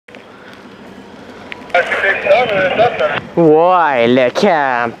Welcome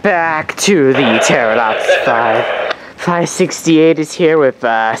back to the Terralots 568 is here with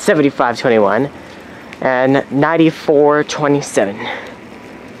 7521 and 9427.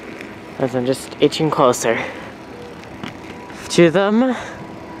 As I'm just itching closer to them. I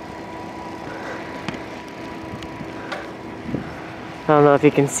don't know if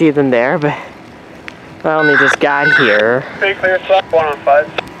you can see them there, but I only just got here. Pretty clear, slot 1 on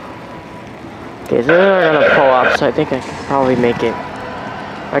 5. Okay, so they're gonna pull up, so I think I can probably make it.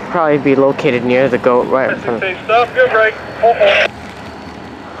 I could probably be located near the goat right in front of. Stop, good break. Pull 4.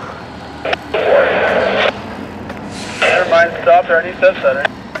 Never mind, stop there, any set center.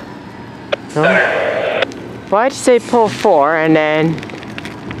 No? Why'd you say pull 4 and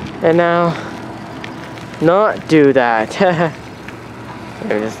now not do that?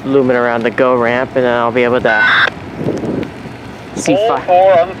 They're just looming around the go ramp, and then I'll be able to see pull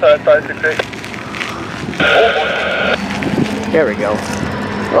 4 on the side, 568. There we go.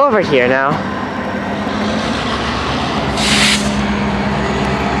 Over here now.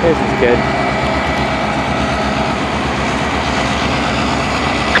 This is good.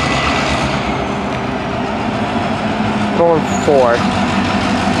 Going 4.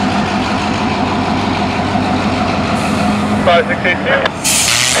 568.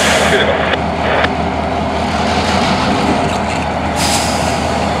 Good.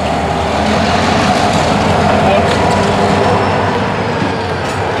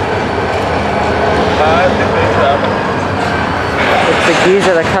 These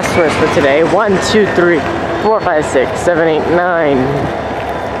are the customers for today. 1, 2, 3, 4, 5, 6, 7, 8, 9,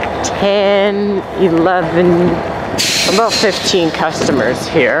 10, 11, about 15 customers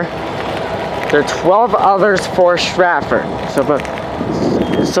here. There are 12 others for Stratford.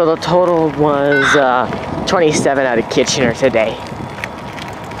 So the total was 27 out of Kitchener today.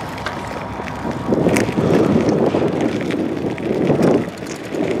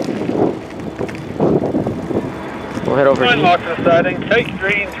 We'll head over here. Lock to the siding. Take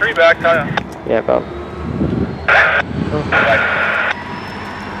green, 3 back, kind of. Yeah, about. Oh.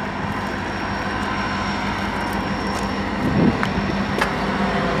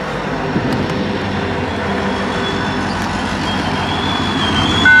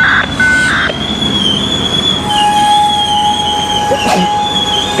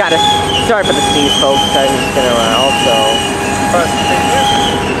 Got it. Sorry for the sneeze, folks. I'm just gonna also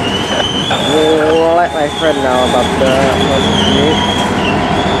let my friend know about the sneeze.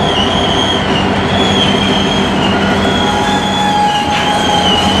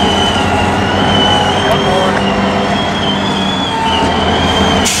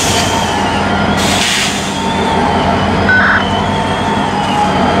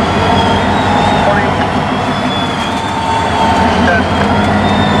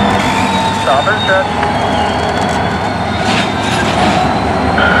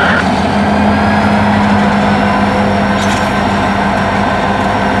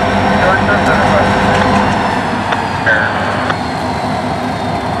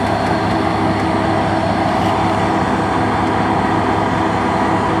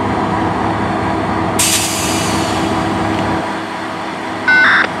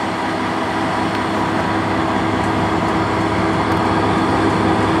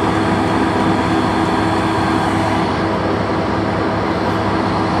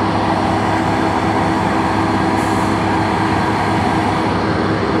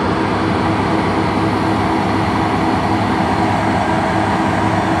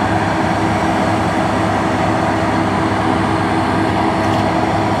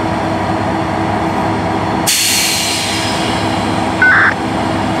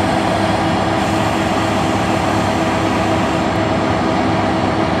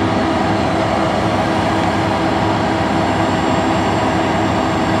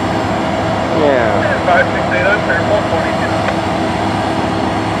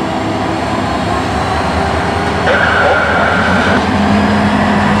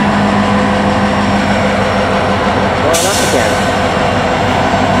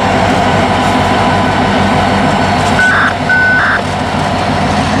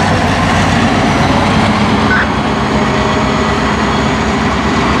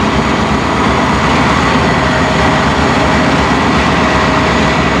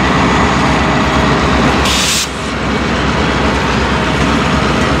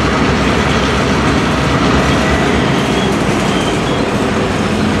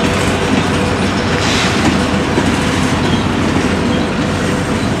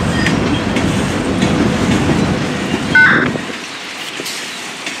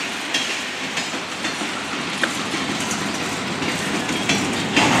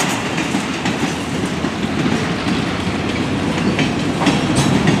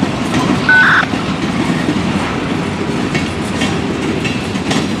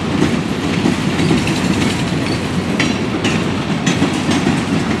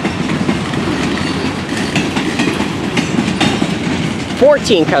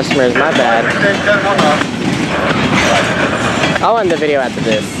 14 customers, my bad. 687, hold on. I'll end the video after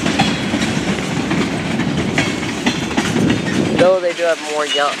this. Though they do have more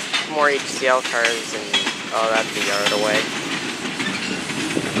HCL cars and all that the yard away.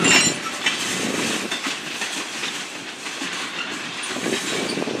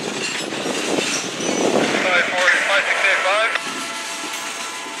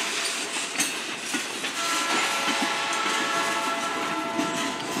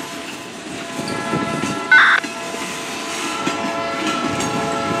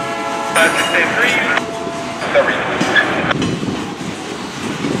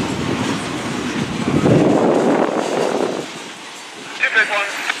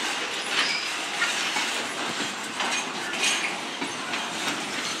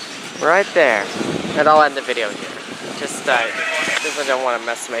 Right there. And I'll end the video here. Just, because I don't want to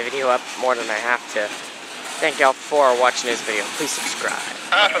mess my video up more than I have to. Thank y'all for watching this video. Please subscribe.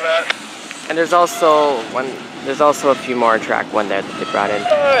 Half of that. And there's also a few more on track one there that they brought in.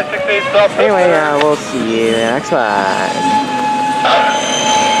 68 stop. Anyway, we'll see you next one.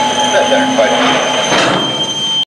 That's there. Bye.